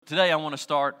Today I want to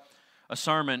start a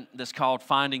sermon that's called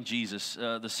Finding Jesus.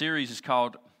 The series is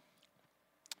called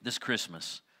This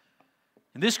Christmas.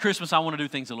 And this Christmas I want to do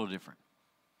things a little different.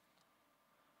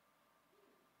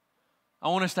 I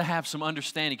want us to have some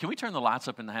understanding. Can we turn the lights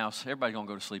up in the house? Everybody's going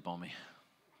to go to sleep on me.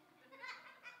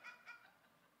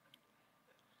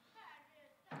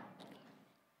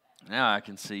 Now I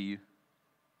can see you.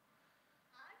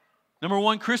 Number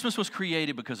one, Christmas was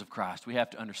created because of Christ. We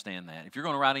have to understand that. If you're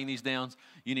going to write any of these down,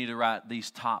 you need to write these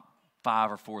top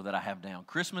 5 or 4 that I have down.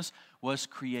 Christmas was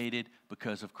created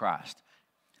because of Christ.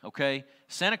 Okay?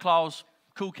 Santa Claus,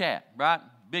 cool cat, right?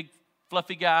 Big,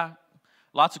 fluffy guy.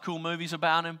 Lots of cool movies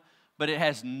about him. But it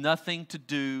has nothing to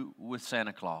do with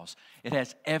Santa Claus. It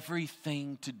has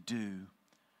everything to do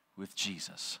with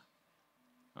Jesus.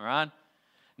 All right?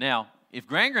 Now, if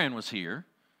Gran was here,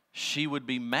 she would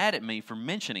be mad at me for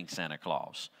mentioning Santa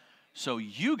Claus. So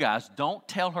you guys don't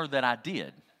tell her that I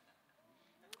did.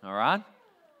 All right?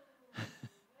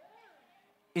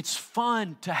 It's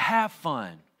fun to have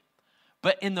fun.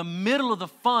 But in the middle of the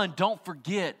fun, don't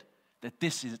forget that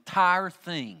this entire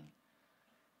thing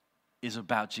is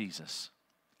about Jesus.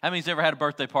 How many's ever had a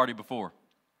birthday party before?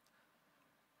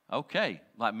 Okay.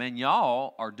 Like, man,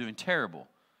 y'all are doing terrible.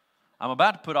 I'm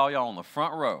about to put all y'all on the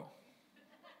front row.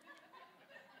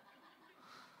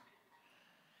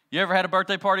 You ever had a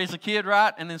birthday party as a kid,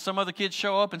 right? And then some other kids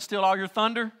show up and steal all your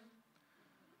thunder?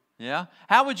 Yeah?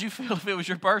 How would you feel if it was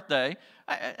your birthday?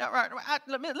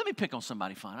 Let me pick on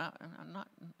somebody fun.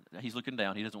 He's looking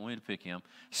down. He doesn't want me to pick him.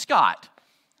 Scott.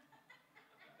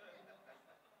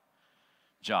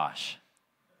 Josh.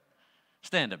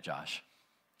 Stand up, Josh.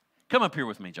 Come up here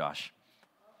with me, Josh.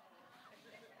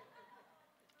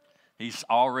 He's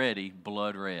already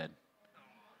blood red.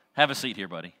 Have a seat here,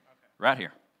 buddy. Right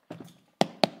here.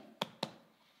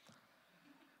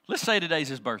 Let's say today's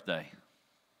his birthday.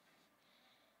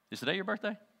 Is today your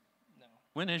birthday? No.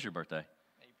 When is your birthday?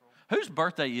 April. Whose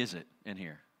birthday is it in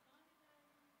here?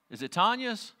 Is it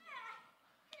Tanya's?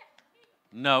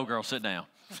 No, girl, sit down.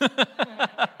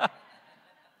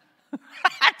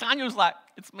 Tanya was like,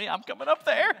 it's me, I'm coming up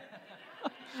there.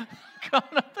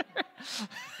 Coming up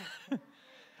there.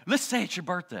 Let's say it's your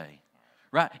birthday,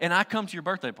 right? And I come to your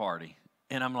birthday party,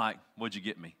 and I'm like, what'd you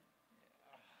get me?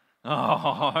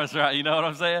 Oh, that's right. You know what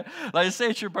I'm saying? Like, say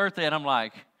it's your birthday, and I'm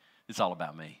like, it's all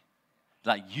about me.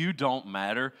 Like, you don't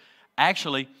matter.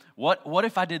 Actually, what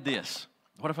if I did this?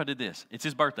 What if I did this? It's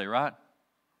his birthday, right?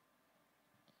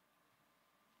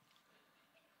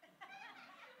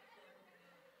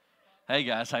 Hey,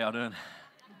 guys, how y'all doing?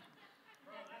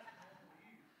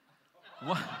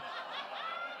 What?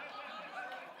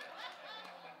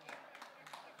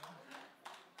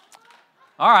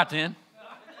 All right, then.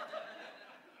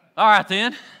 All right,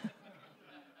 then.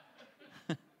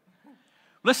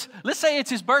 Let's say it's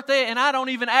his birthday and I don't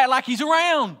even act like he's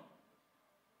around.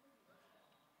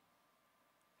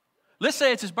 Let's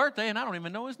say it's his birthday and I don't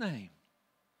even know his name.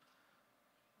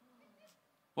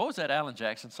 What was that Alan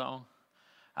Jackson song?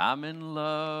 I'm in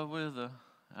love with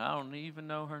I don't even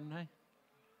know her name.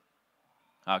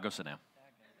 I'll go sit down.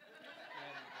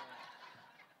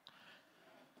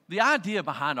 The idea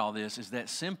behind all this is that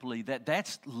simply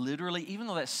that's literally, even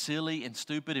though that's silly and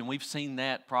stupid, and we've seen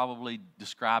that probably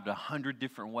described 100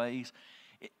 different ways,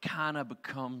 it kind of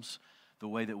becomes the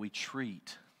way that we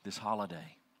treat this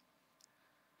holiday.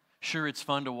 Sure, it's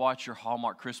fun to watch your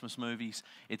Hallmark Christmas movies.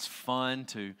 It's fun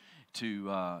to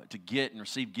get and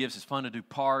receive gifts. It's fun to do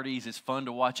parties. It's fun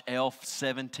to watch Elf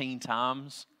 17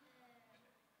 times.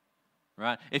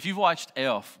 Right? If you've watched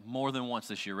Elf more than once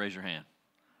this year, raise your hand.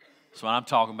 That's what I'm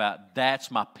talking about. That's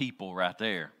my people right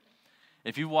there.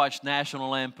 If you've watched National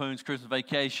Lampoon's Christmas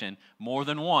Vacation more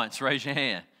than once, raise your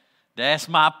hand. That's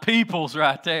my peoples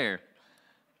right there.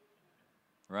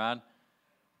 Right?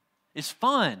 It's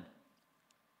fun.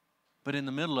 But in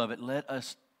the middle of it, let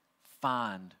us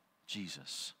find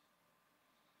Jesus.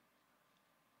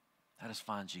 Let us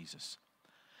find Jesus.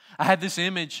 I had this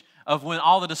image of when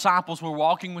all the disciples were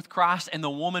walking with Christ and the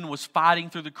woman was fighting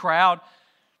through the crowd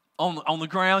on the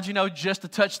ground, you know, just to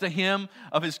touch the hem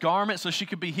of his garment so she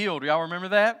could be healed. Y'all remember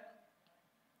that?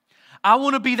 I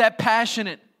want to be that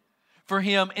passionate for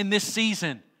him in this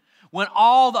season. When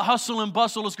all the hustle and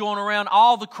bustle is going around,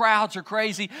 all the crowds are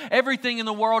crazy, everything in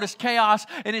the world is chaos,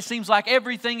 and it seems like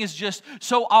everything is just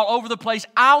so all over the place.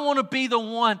 I want to be the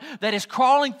one that is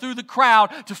crawling through the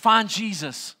crowd to find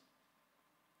Jesus.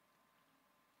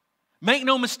 Make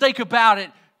no mistake about it,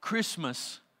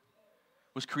 Christmas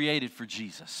was created for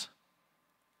Jesus.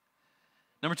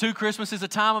 Number 2, Christmas is a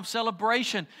time of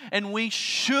celebration, and we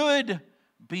should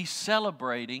be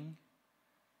celebrating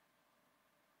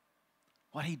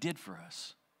what He did for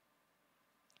us.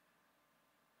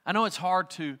 I know it's hard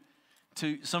to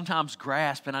sometimes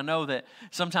grasp, and I know that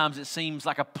sometimes it seems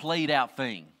like a played out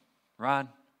thing, right?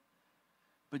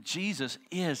 But Jesus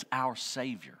is our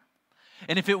Savior.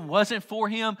 And if it wasn't for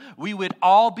Him, we would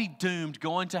all be doomed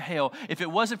going to hell. If it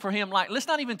wasn't for Him, let's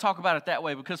not even talk about it that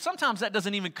way, because sometimes that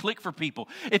doesn't even click for people.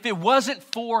 If it wasn't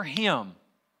for Him,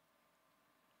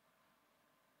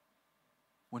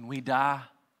 when we die,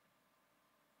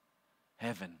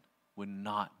 heaven would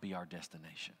not be our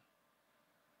destination.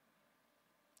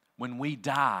 When we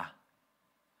die,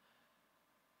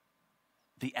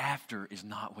 the after is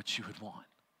not what you would want.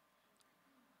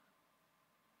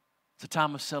 It's a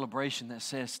time of celebration that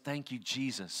says, thank you,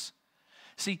 Jesus.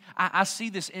 See, I see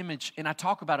this image, and I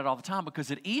talk about it all the time, because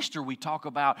at Easter we talk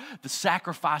about the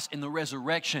sacrifice and the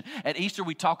resurrection. At Easter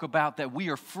we talk about that we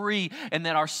are free and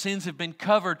that our sins have been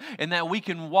covered and that we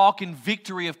can walk in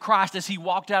victory of Christ as He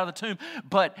walked out of the tomb.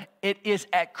 But it is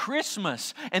at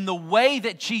Christmas and the way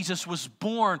that Jesus was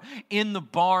born in the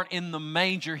barn, in the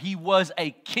manger. He was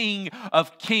a King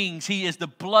of kings. He is the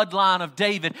bloodline of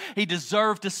David. He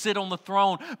deserved to sit on the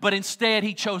throne, but instead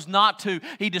He chose not to.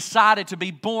 He decided to be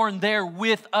born there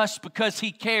with us because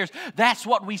He cares. That's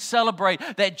what we celebrate,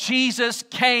 that Jesus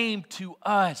came to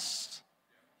us.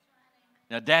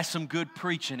 Now that's some good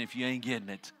preaching if you ain't getting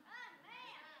it.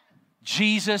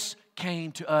 Jesus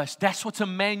came to us. That's what's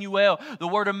Emmanuel. The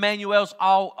word Emmanuel is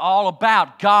all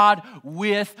about. God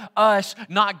with us,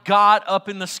 not God up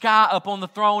in the sky, up on the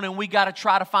throne, and we got to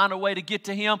try to find a way to get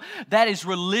to Him. That is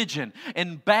religion.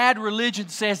 And bad religion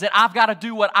says that I've got to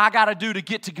do what I got to do to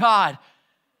get to God.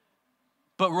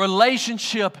 But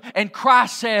relationship and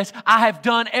Christ says, I have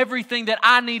done everything that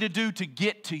I need to do to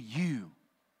get to you.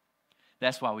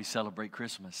 That's why we celebrate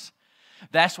Christmas.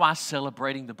 That's why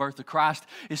celebrating the birth of Christ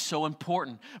is so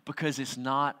important, because it's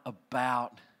not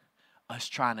about us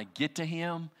trying to get to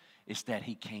Him. It's that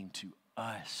He came to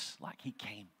us, like He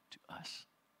came to us.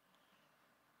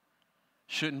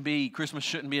 Christmas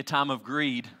shouldn't be a time of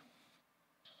greed.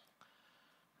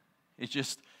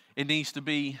 It needs to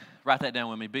be, write that down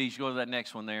with me. Beej, go to that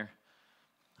next one there.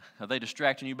 Are they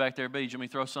distracting you back there, Beej? You want me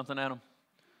to throw something at them?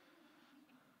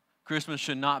 Christmas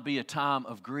should not be a time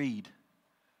of greed.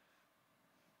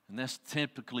 And that's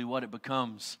typically what it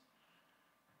becomes.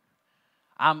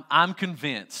 I'm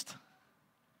convinced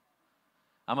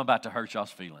I'm about to hurt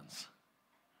y'all's feelings.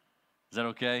 Is that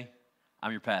okay?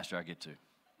 I'm your pastor, I get to.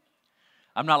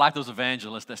 I'm not like those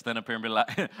evangelists that stand up here and be like,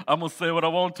 I'm going to say what I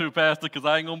want to, Pastor, because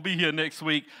I ain't going to be here next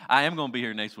week. I am going to be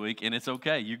here next week, and it's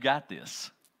okay. You got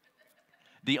this.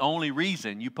 The only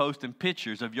reason you posting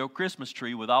pictures of your Christmas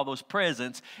tree with all those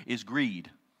presents is greed.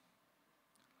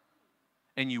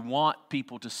 And you want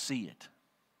people to see it.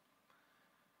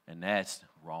 And that's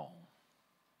wrong.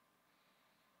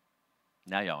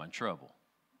 Now y'all in trouble.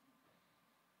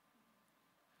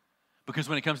 Because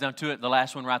when it comes down to it, the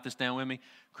last one, write this down with me,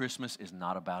 Christmas is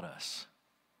not about us.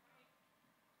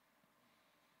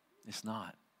 It's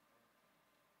not.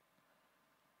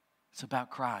 It's about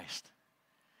Christ.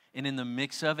 And in the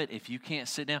mix of it, if you can't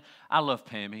sit down, I love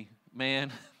Pammy.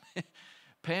 Man,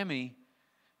 Pammy,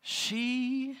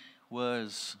 she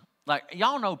was, like,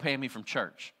 y'all know Pammy from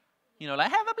church. You know, like,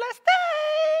 have a blessed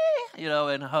day, you know,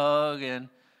 and hug, and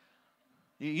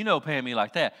you know Pammy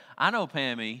like that. I know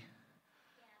Pammy,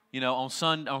 you know, on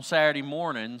Saturday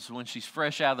mornings when she's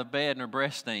fresh out of the bed and her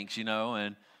breath stinks, you know,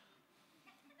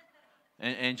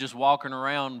 and just walking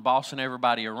around, bossing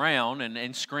everybody around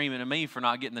and screaming at me for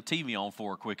not getting the TV on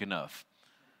for her quick enough.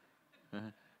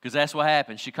 Because that's what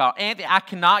happened. She called, Anthony, I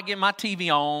cannot get my TV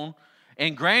on,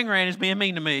 and Gran is being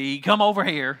mean to me. Come over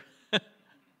here.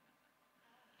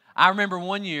 I remember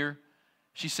one year,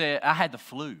 she said, I had the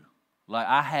flu. Like,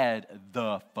 I had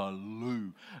the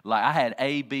flu. Like, I had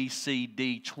A, B, C,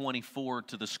 D, 24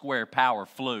 to the square power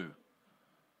flu.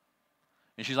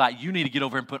 And she's like, you need to get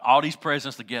over and put all these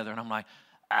presents together. And I'm like,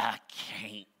 I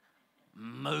can't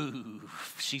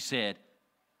move. She said,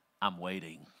 I'm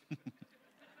waiting.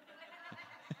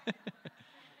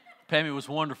 Pammy was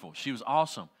wonderful. She was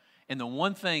awesome. And the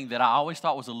one thing that I always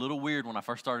thought was a little weird when I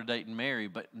first started dating Mary,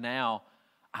 but now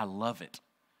I love it,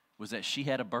 was that she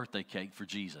had a birthday cake for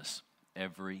Jesus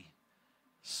every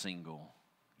single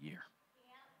year.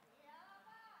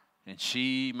 And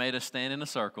she made us stand in a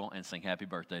circle and sing happy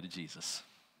birthday to Jesus.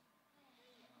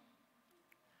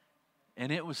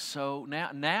 And it was so,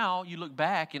 now you look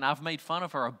back, and I've made fun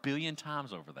of her 1 billion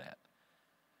times over that.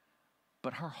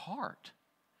 But her heart,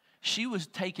 she was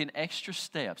taking extra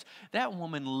steps. That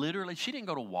woman literally, she didn't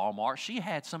go to Walmart. She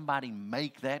had somebody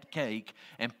make that cake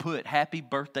and put happy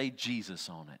birthday Jesus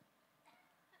on it.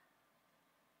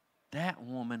 That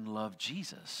woman loved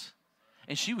Jesus.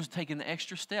 And she was taking the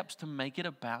extra steps to make it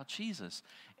about Jesus.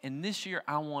 And this year,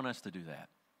 I want us to do that.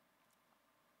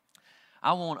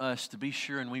 I want us to be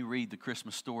sure and we read the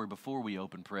Christmas story before we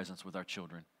open presents with our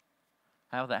children.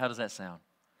 How does that sound?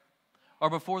 Or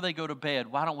before they go to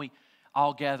bed, why don't we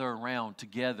all gather around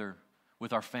together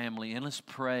with our family and let's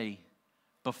pray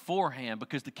beforehand,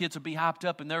 because the kids will be hyped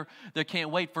up and they can't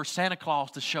wait for Santa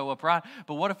Claus to show up, right?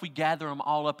 But what if we gather them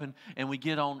all up and we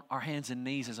get on our hands and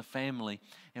knees as a family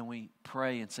and we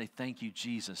pray and say, thank you,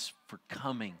 Jesus, for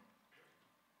coming.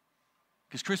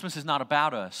 Because Christmas is not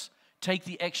about us. Take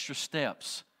the extra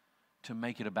steps to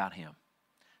make it about Him.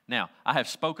 Now, I have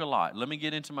spoke a lot. Let me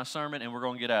get into my sermon and we're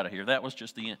going to get out of here. That was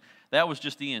just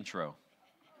the intro.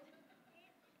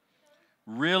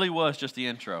 Really was just the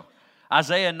intro.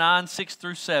 Isaiah 9, 6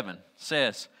 through 7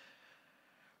 says,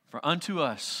 for unto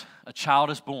us a child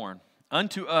is born,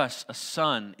 unto us a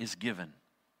son is given.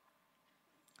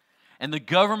 And the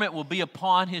government will be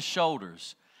upon His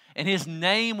shoulders, and His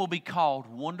name will be called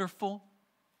Wonderful.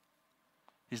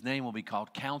 His name will be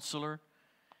called Counselor.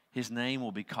 His name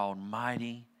will be called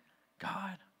Mighty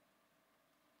God.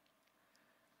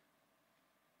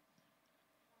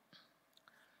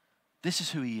 This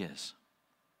is who He is.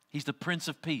 He's the Prince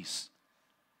of Peace.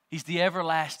 He's the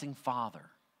everlasting Father.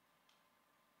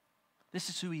 This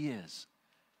is who He is.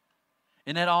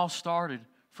 And that all started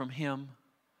from Him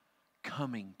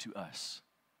coming to us.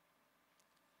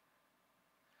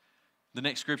 The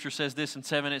next scripture says this in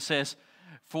 7. It says,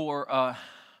 for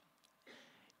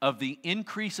of the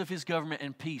increase of His government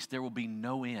and peace there will be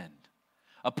no end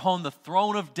upon the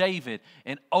throne of David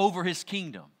and over His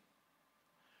kingdom,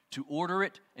 to order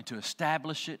it and to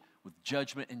establish it with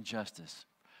judgment and justice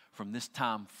from this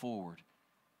time forward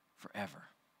forever.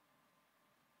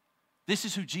 This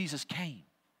is who Jesus came.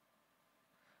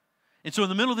 And so in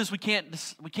the middle of this, we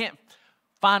can't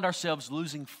find ourselves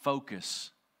losing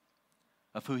focus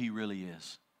of who He really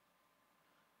is.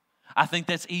 I think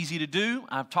that's easy to do.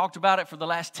 I've talked about it for the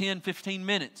last 10, 15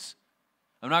 minutes.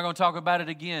 I'm not going to talk about it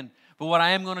again. But what I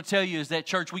am going to tell you is that,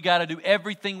 church, we got to do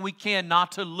everything we can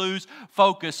not to lose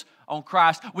focus on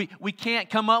Christ. We can't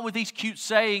come up with these cute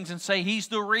sayings and say, He's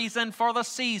the reason for the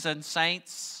season,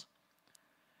 saints.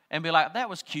 And be like, that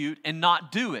was cute, and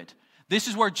not do it. This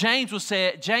is where James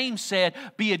said,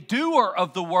 be a doer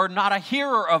of the word, not a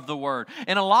hearer of the word.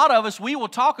 And a lot of us, we will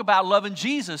talk about loving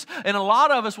Jesus. And a lot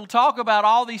of us will talk about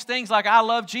all these things like, I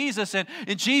love Jesus, and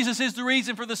Jesus is the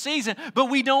reason for the season. But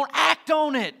we don't act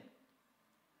on it.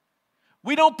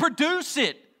 We don't produce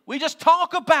it. We just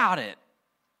talk about it.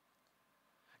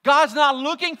 God's not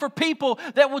looking for people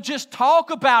that will just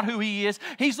talk about who He is.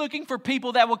 He's looking for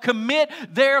people that will commit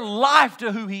their life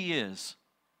to who He is.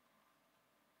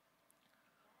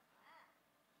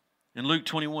 In Luke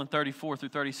 21, 34 through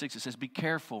 36, it says, be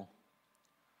careful,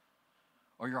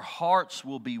 or your hearts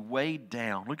will be weighed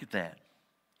down. Look at that.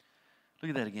 Look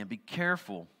at that again. Be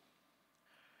careful,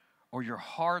 or your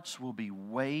hearts will be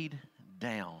weighed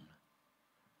down.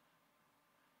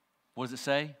 What does it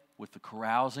say? With the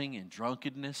carousing and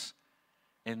drunkenness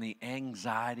and the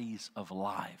anxieties of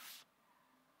life.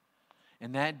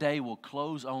 And that day will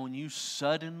close on you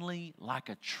suddenly like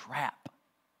a trap.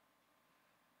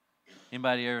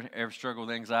 Anybody ever struggled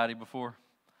with anxiety before?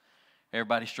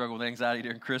 Everybody struggled with anxiety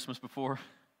during Christmas before?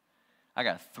 I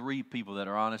got 3 people that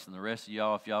are honest, and the rest of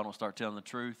y'all, if y'all don't start telling the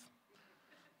truth.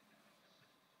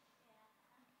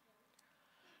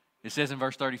 It says in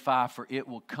verse 35, for it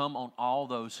will come on all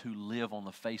those who live on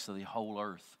the face of the whole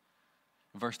earth.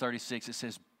 In verse 36, it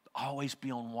says, always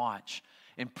be on watch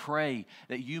and pray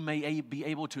that you may be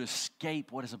able to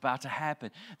escape what is about to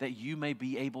happen, that you may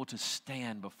be able to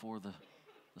stand before the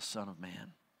Son of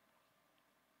Man.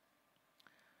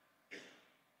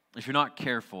 If you're not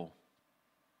careful,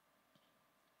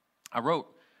 I wrote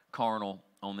carnal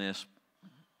on this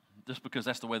just because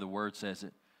that's the way the Word says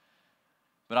it.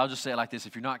 But I'll just say it like this.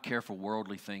 If you're not careful,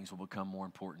 worldly things will become more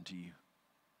important to you.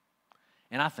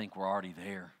 And I think we're already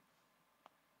there.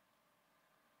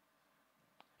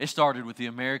 It started with the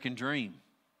American dream.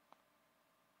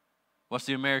 What's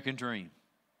the American dream?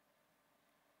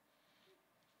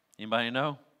 Anybody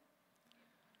know?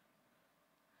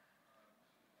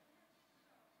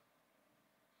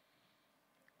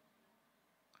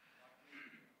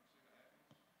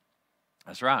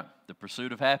 That's right. The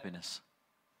pursuit of happiness.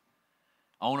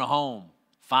 Own a home.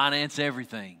 Finance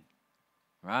everything.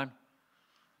 Right?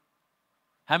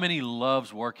 How many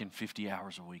loves working 50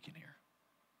 hours a week in here?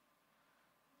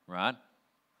 Right?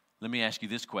 Let me ask you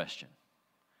this question.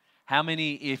 How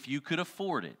many, if you could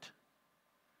afford it,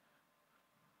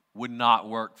 would not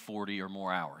work 40 or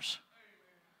more hours?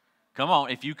 Come on,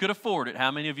 if you could afford it, how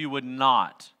many of you would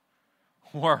not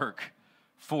work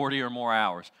 40 or more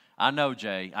hours. I know,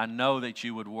 Jay, I know that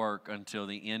you would work until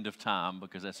the end of time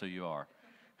because that's who you are.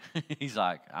 He's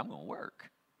like, I'm going to work.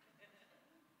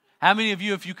 How many of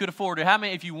you, if you could afford it,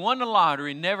 if you won the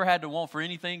lottery and never had to want for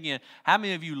anything again, how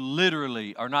many of you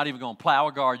literally are not even going to plow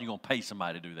a garden, you're going to pay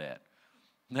somebody to do that?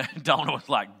 Donna was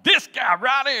like, this guy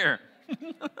right here.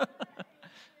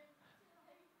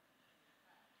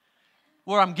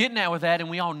 Where I'm getting at with that, and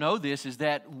we all know this, is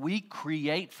that we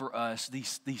create for us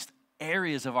these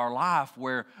areas of our life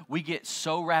where we get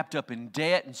so wrapped up in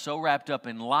debt and so wrapped up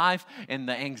in life and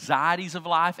the anxieties of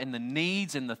life and the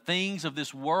needs and the things of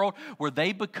this world where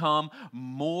they become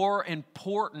more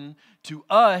important to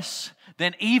us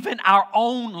than even our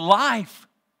own life.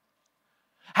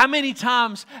 How many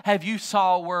times have you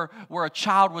saw where a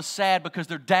child was sad because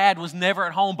their dad was never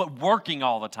at home but working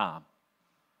all the time?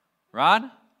 Right?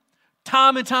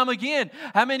 Time and time again.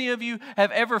 How many of you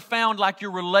have ever found like your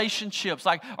relationships,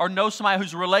 or know somebody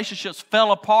whose relationships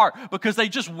fell apart because they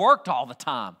just worked all the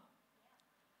time?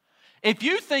 If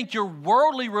you think your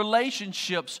worldly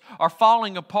relationships are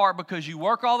falling apart because you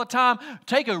work all the time,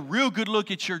 take a real good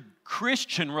look at your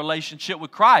Christian relationship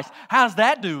with Christ. How's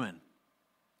that doing?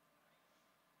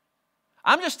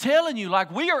 I'm just telling you,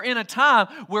 we are in a time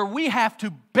where we have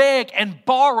to beg and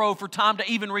borrow for time to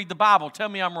even read the Bible. Tell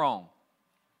me I'm wrong.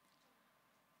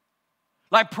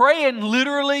 Praying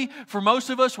literally, for most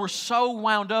of us, we're so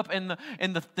wound up in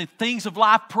the things of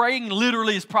life. Praying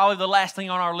literally is probably the last thing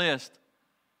on our list.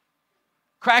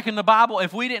 Cracking the Bible,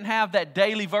 if we didn't have that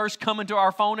daily verse coming to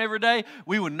our phone every day,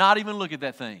 we would not even look at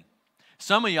that thing.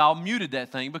 Some of y'all muted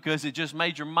that thing because it just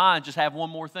made your mind just have one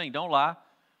more thing. Don't lie.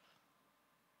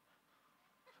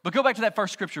 But go back to that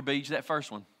first scripture, Beach, that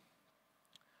first one.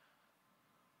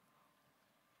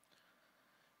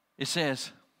 It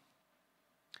says,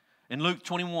 in Luke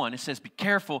 21, it says, be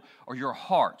careful or your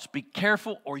hearts, be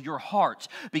careful or your hearts,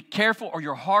 be careful or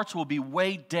your hearts will be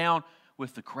weighed down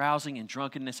with the carousing and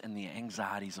drunkenness and the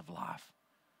anxieties of life.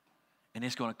 And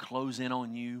it's going to close in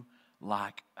on you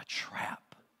like a trap.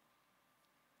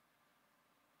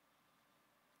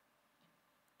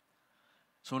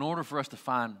 So in order for us to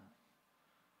find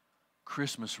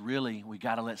Christmas, really, we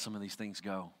got to let some of these things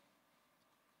go.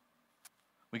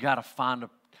 We got to find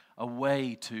a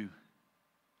way to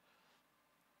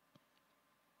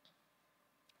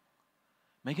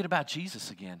make it about Jesus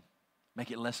again.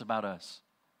 Make it less about us.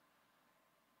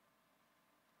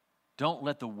 Don't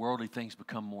let the worldly things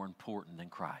become more important than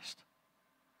Christ.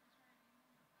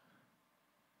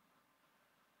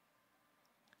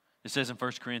 It says in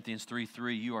 1 Corinthians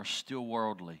 3:3, you are still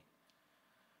worldly.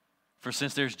 For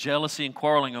since there's jealousy and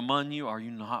quarreling among you, are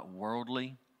you not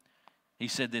worldly? He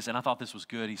said this, and I thought this was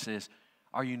good. He says,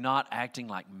 are you not acting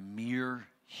like mere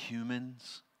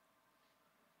humans?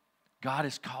 God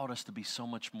has called us to be so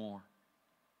much more.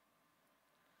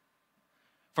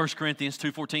 1 Corinthians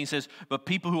 2:14 says, but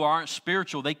people who aren't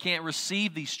spiritual, they can't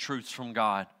receive these truths from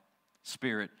God,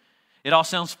 Spirit. It all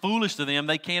sounds foolish to them.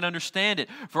 They can't understand it.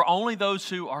 For only those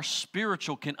who are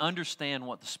spiritual can understand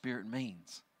what the Spirit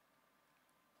means.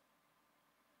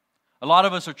 A lot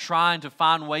of us are trying to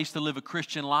find ways to live a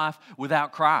Christian life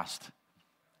without Christ.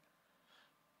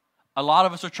 A lot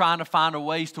of us are trying to find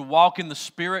ways to walk in the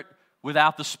Spirit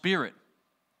without the Spirit.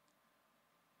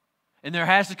 And there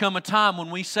has to come a time when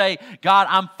we say, God,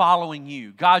 I'm following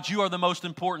you. God, you are the most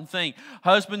important thing.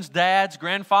 Husbands, dads,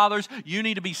 grandfathers, you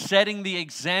need to be setting the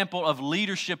example of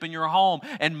leadership in your home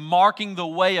and marking the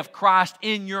way of Christ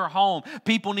in your home.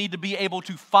 People need to be able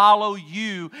to follow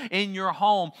you in your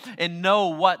home and know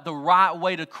what the right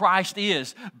way to Christ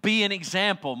is. Be an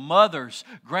example. Mothers,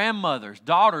 grandmothers,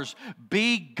 daughters,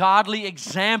 be godly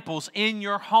examples in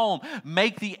your home.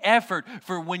 Make the effort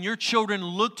for when your children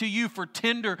look to you for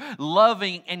tender,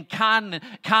 loving and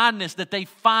kindness, that they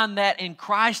find that in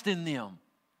Christ in them,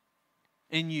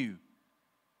 in you.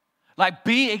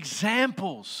 Be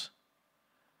examples.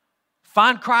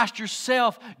 Find Christ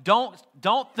yourself. Don't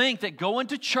think that going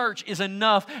to church is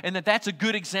enough and that that's a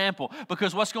good example.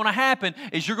 Because what's going to happen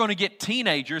is you're going to get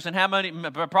teenagers, and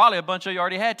probably a bunch of you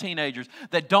already had teenagers,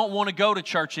 that don't want to go to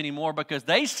church anymore because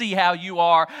they see how you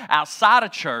are outside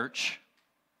of church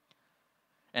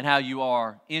and how you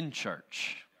are in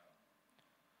church.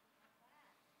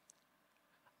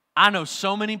 I know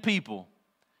so many people,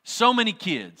 so many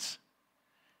kids,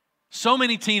 so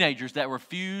many teenagers that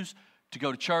refuse to go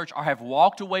to church or have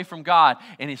walked away from God,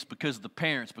 and it's because the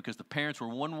parents were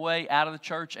one way out of the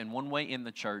church and one way in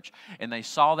the church, and they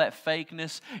saw that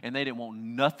fakeness and they didn't want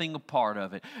nothing a part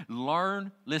of it.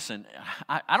 Listen,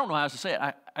 I don't know how else to say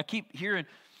it. I keep hearing,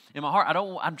 in my heart,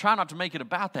 I'm trying not to make it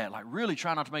about that, like really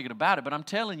trying not to make it about it, but I'm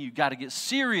telling you, you got to get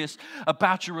serious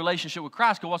about your relationship with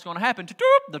Christ, because what's going to happen?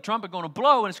 The trumpet going to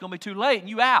blow, and it's going to be too late, and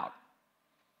you out.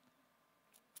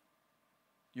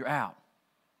 You're out.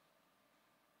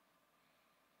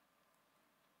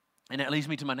 And that leads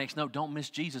me to my next note. Don't miss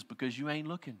Jesus because you ain't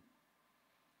looking.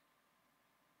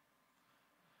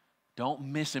 Don't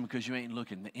miss him because you ain't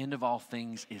looking. The end of all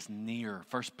things is near.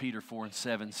 1 Peter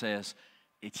 4:7 says,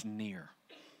 it's near.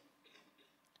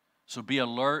 So be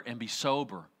alert and be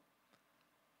sober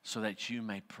so that you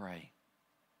may pray.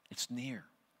 It's near.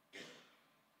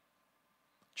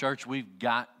 Church, we've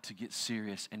got to get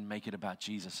serious and make it about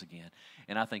Jesus again.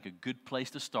 And I think a good place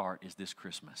to start is this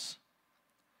Christmas.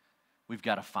 We've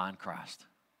got to find Christ.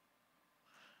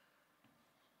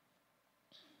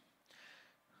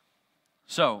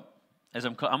 So, as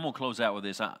I'm going to close out with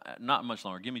this, not much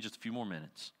longer. Give me just a few more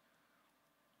minutes.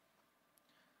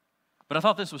 But I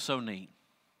thought this was so neat.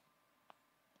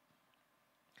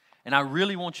 And I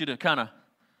really want you to kind of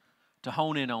to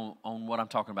hone in on what I'm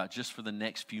talking about just for the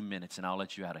next few minutes, and I'll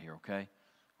let you out of here, okay?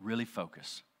 Really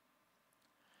focus.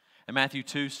 In Matthew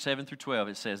 2:7-12,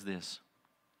 it says this.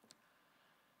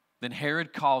 Then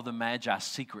Herod called the Magi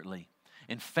secretly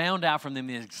and found out from them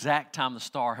the exact time the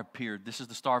star appeared. This is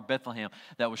the star of Bethlehem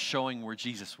that was showing where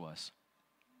Jesus was.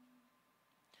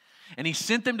 And he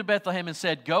sent them to Bethlehem and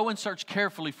said, go and search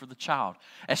carefully for the child.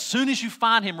 As soon as you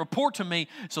find him, report to me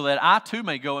so that I too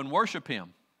may go and worship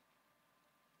him.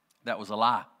 That was a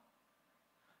lie.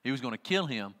 He was going to kill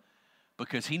him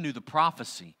because he knew the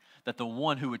prophecy that the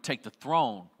one who would take the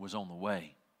throne was on the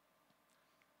way.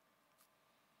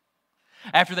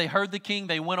 After they heard the king,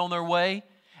 they went on their way,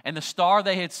 and the star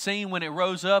they had seen when it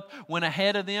rose up went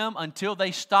ahead of them until they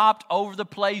stopped over the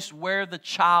place where the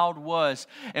child was.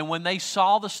 And when they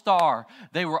saw the star,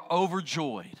 they were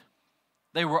overjoyed.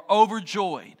 They were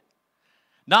overjoyed.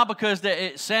 Not because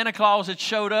Santa Claus had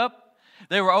showed up.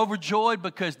 They were overjoyed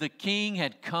because the king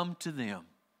had come to them.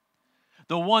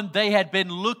 The one they had been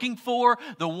looking for,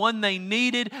 the one they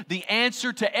needed, the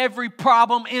answer to every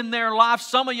problem in their life.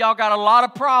 Some of y'all got a lot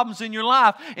of problems in your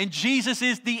life, and Jesus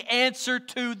is the answer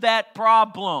to that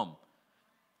problem.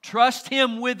 Trust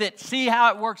him with it. See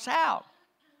how it works out.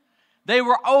 They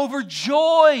were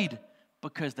overjoyed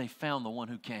because they found the one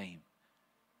who came.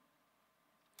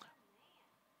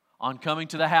 On coming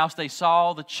to the house, they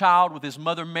saw the child with his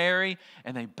mother Mary,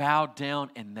 and they bowed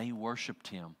down and they worshiped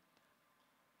him.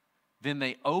 Then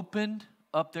they opened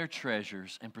up their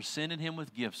treasures and presented him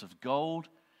with gifts of gold,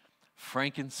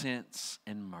 frankincense,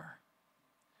 and myrrh.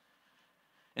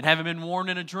 And having been warned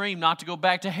in a dream not to go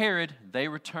back to Herod, they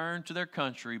returned to their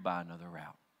country by another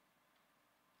route.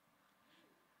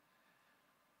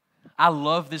 I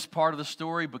love this part of the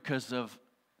story because of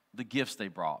the gifts they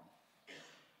brought.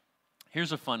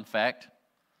 Here's a fun fact.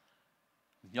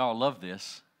 Y'all love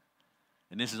this.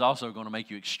 And this is also going to make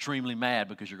you extremely mad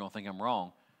because you're going to think I'm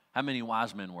wrong. How many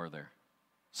wise men were there?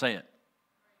 Say it.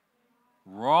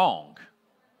 Wrong.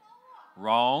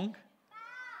 Wrong.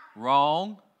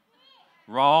 Wrong.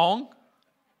 Wrong.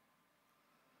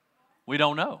 We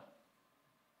don't know.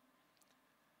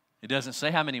 It doesn't say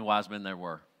how many wise men there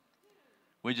were.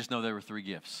 We just know there were 3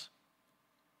 gifts.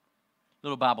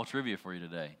 Little Bible trivia for you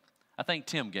today. I think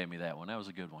Tim gave me that one. That was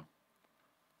a good one.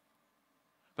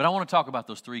 But I want to talk about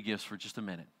those 3 gifts for just a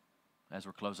minute as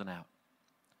we're closing out.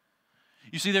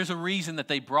 You see, there's a reason that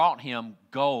they brought him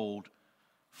gold,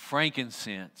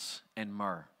 frankincense, and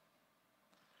myrrh.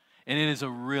 And it is a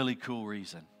really cool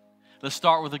reason. Let's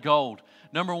start with the gold.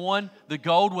 Number 1, the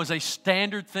gold was a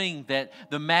standard thing that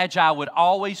the Magi would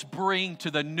always bring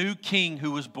to the new king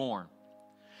who was born.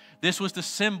 This was to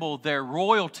symbol their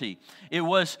royalty. It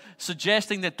was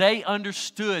suggesting that they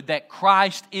understood that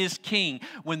Christ is king.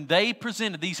 When they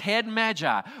presented, these head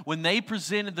magi, when they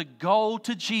presented the gold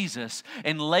to Jesus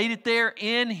and laid it there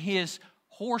in his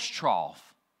horse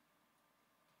trough,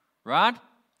 right?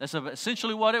 That's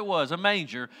essentially what it was, a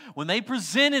manger. When they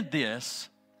presented this,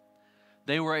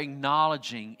 they were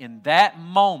acknowledging in that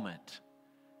moment,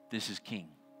 this is king.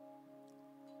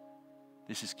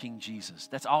 This is King Jesus.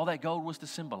 That's all that gold was to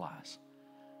symbolize.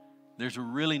 There's a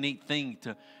really neat thing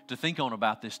to think on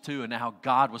about this too, and how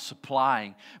God was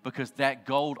supplying, because that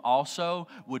gold also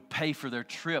would pay for their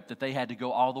trip that they had to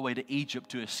go all the way to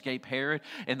Egypt to escape Herod,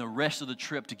 and the rest of the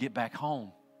trip to get back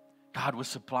home. God was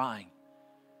supplying.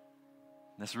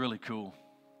 That's really cool,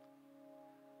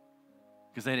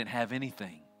 because they didn't have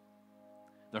anything.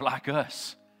 They're like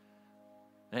us.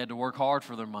 They had to work hard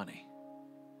for their money.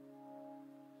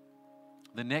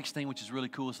 The next thing, which is really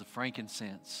cool, is the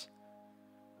frankincense.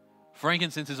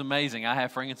 Frankincense is amazing. I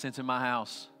have frankincense in my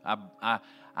house.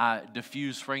 I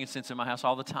diffuse frankincense in my house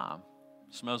all the time.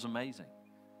 It smells amazing.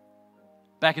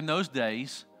 Back in those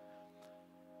days,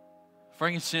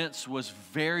 frankincense was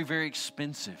very, very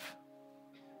expensive.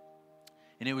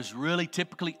 And it was really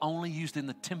typically only used in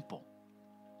the temple.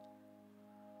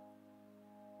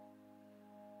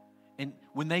 And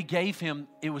when they gave him,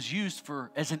 it was used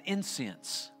as an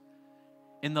incense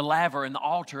in the laver, in the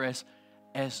altar, as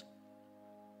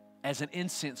an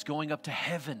incense going up to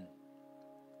heaven.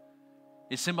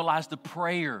 It symbolized the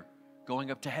prayer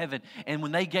going up to heaven. And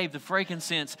when they gave the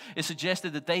frankincense, it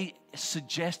suggested that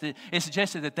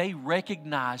they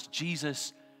recognized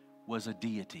Jesus was a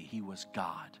deity. He was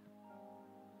God.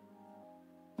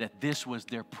 That this was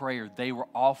their prayer. They were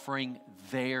offering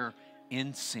their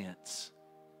incense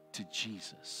to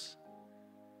Jesus.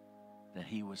 That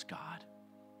He was God.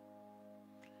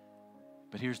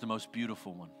 But here's the most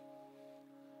beautiful one.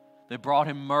 They brought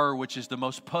Him myrrh, which is the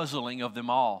most puzzling of them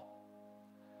all.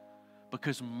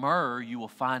 Because myrrh, you will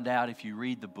find out if you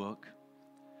read the book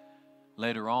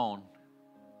later on,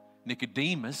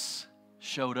 Nicodemus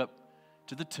showed up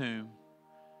to the tomb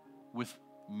with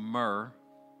myrrh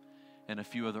and a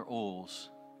few other oils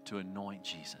to anoint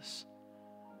Jesus.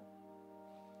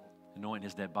 Anoint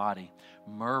His dead body.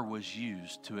 Myrrh was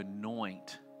used to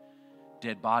anoint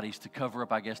dead bodies to cover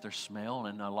up, I guess, their smell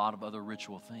and a lot of other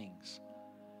ritual things.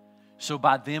 So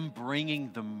by them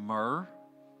bringing the myrrh,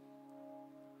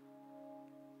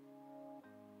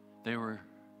 they were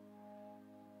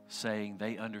saying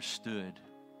they understood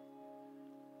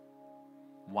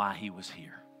why He was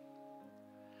here.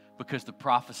 Because the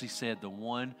prophecy said the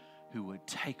one who would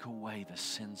take away the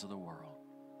sins of the world.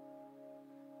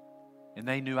 And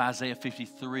they knew Isaiah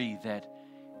 53 that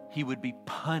He would be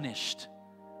punished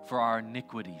for our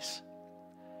iniquities.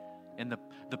 And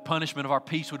the punishment of our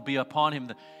peace would be upon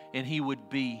Him. And He would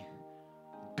be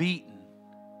beaten.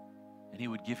 And He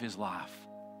would give His life.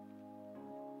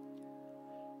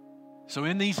 So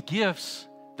in these gifts,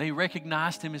 they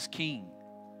recognized Him as King.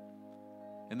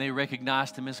 And they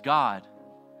recognized Him as God.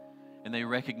 And they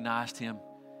recognized Him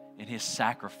in His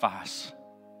sacrifice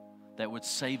that would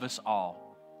save us all.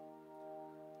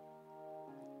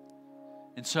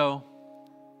 And so,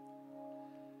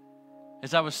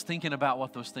 as I was thinking about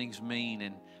what those things mean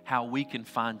and how we can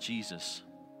find Jesus,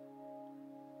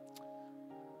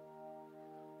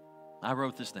 I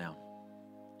wrote this down.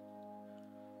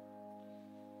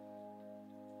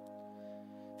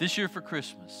 This year for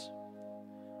Christmas,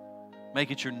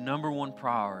 make it your number one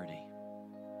priority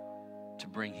to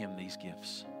bring Him these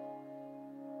gifts.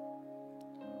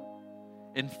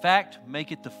 In fact,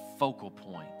 make it the focal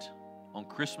point on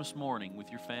Christmas morning with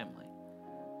your family.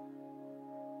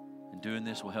 And doing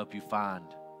this will help you find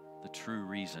the true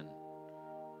reason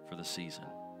for the season.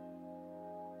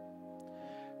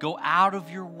 Go out of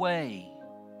your way,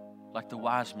 like the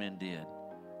wise men did,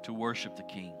 to worship the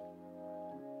King.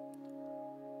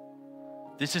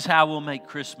 This is how we'll make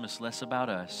Christmas less about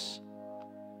us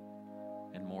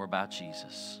and more about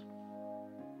Jesus.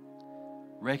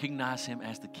 Recognize Him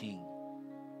as the King.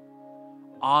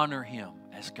 Honor Him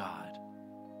as God.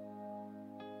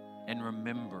 And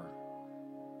remember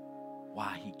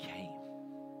why He came.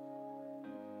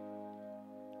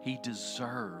 He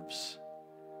deserves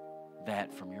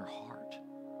that from your heart.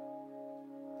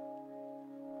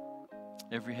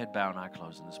 Every head bowed and eye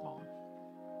closed in this moment.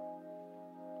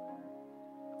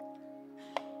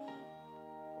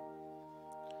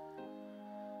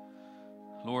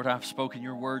 Lord, I've spoken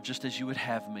your word just as you would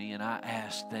have me, and I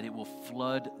ask that it will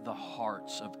flood the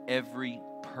hearts of every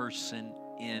person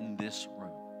in this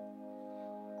room.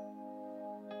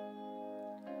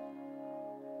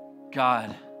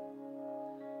 God,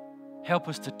 help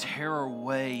us to tear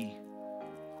away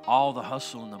all the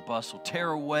hustle and the bustle. Tear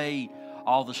away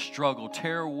all the struggle.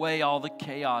 Tear away all the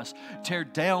chaos. Tear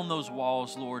down those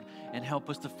walls, Lord, and help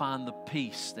us to find the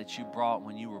peace that you brought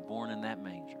when you were born in that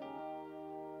manger.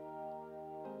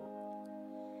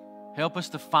 Help us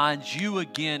to find you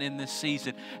again in this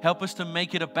season. Help us to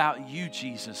make it about you,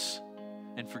 Jesus,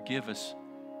 and forgive us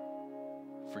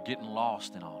for getting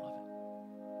lost in all of it.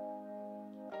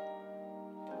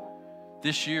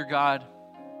 This year, God,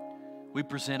 we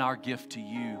present our gift to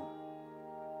you,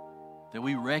 that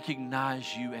we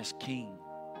recognize you as King.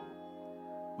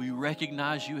 We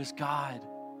recognize you as God.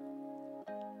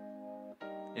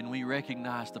 And we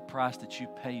recognize the price that you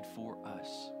paid for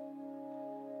us.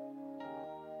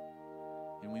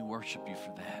 And we worship you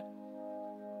for that.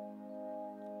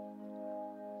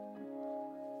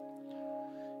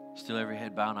 Still every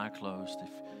head bowed and eye closed.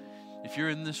 If you're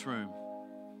in this room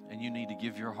and you need to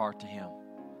give your heart to Him,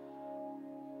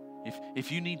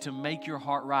 If you need to make your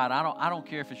heart right, I don't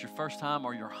care if it's your first time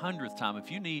or your 100th time.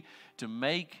 If you need to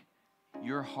make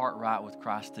your heart right with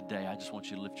Christ today, I just want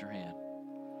you to lift your hand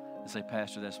and say,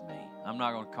 Pastor, that's me. I'm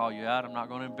not going to call you out. I'm not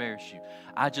going to embarrass you.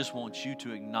 I just want you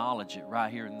to acknowledge it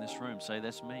right here in this room. Say,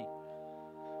 that's me.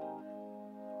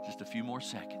 Just a few more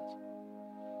seconds.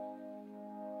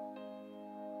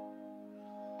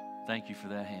 Thank you for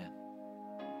that hand.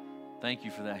 Thank you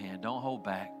for that hand. Don't hold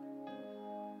back.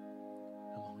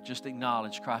 Come on, just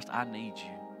acknowledge, Christ, I need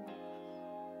you.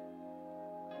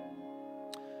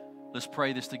 Let's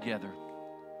pray this together.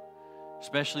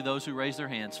 Especially those who raise their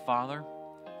hands. Father,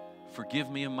 forgive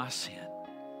me of my sin.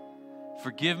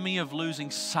 Forgive me of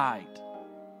losing sight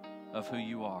of who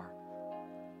you are.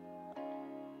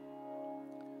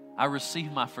 I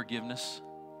receive my forgiveness,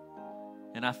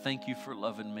 and I thank you for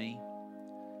loving me.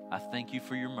 I thank you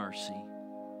for your mercy.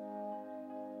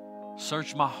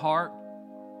 Search my heart.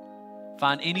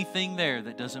 Find anything there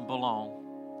that doesn't belong,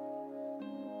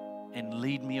 and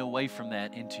lead me away from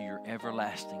that into your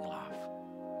everlasting life.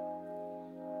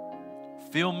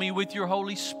 Fill me with your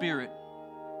Holy Spirit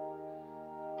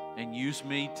and use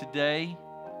me today,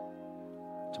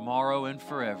 tomorrow, and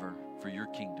forever for your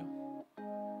kingdom.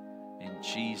 In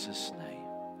Jesus' name,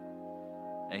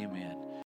 amen.